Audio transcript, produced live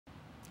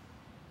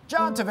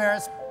John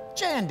Tavares,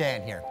 Jay and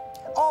Dan here.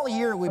 All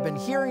year we've been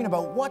hearing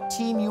about what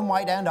team you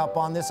might end up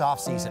on this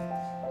offseason.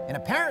 And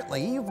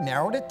apparently you've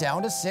narrowed it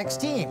down to 6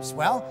 teams.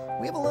 Well,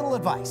 we have a little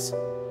advice.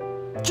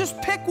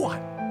 Just pick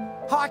one.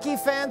 Hockey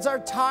fans are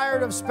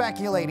tired of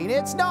speculating.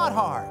 It's not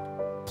hard.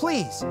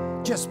 Please,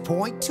 just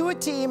point to a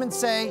team and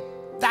say,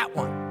 that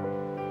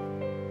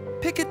one.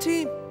 Pick a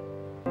team.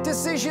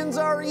 Decisions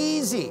are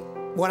easy.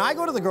 When I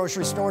go to the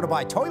grocery store to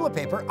buy toilet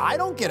paper, I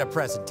don't get a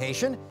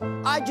presentation.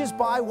 I just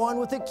buy one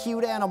with a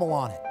cute animal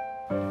on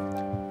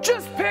it.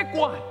 Just pick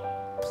one.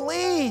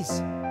 Please.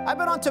 I've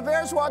been on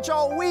Tavares Watch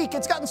all week.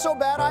 It's gotten so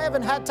bad I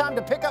haven't had time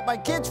to pick up my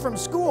kids from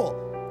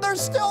school. They're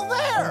still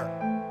there.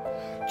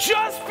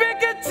 Just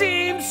pick a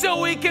team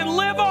so we can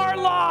live our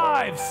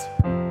lives.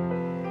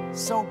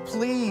 So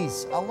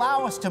please,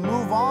 allow us to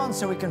move on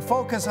so we can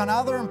focus on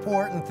other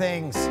important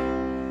things.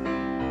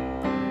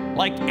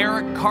 Like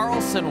Erik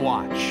Karlsson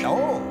Watch.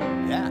 Oh,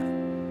 yeah.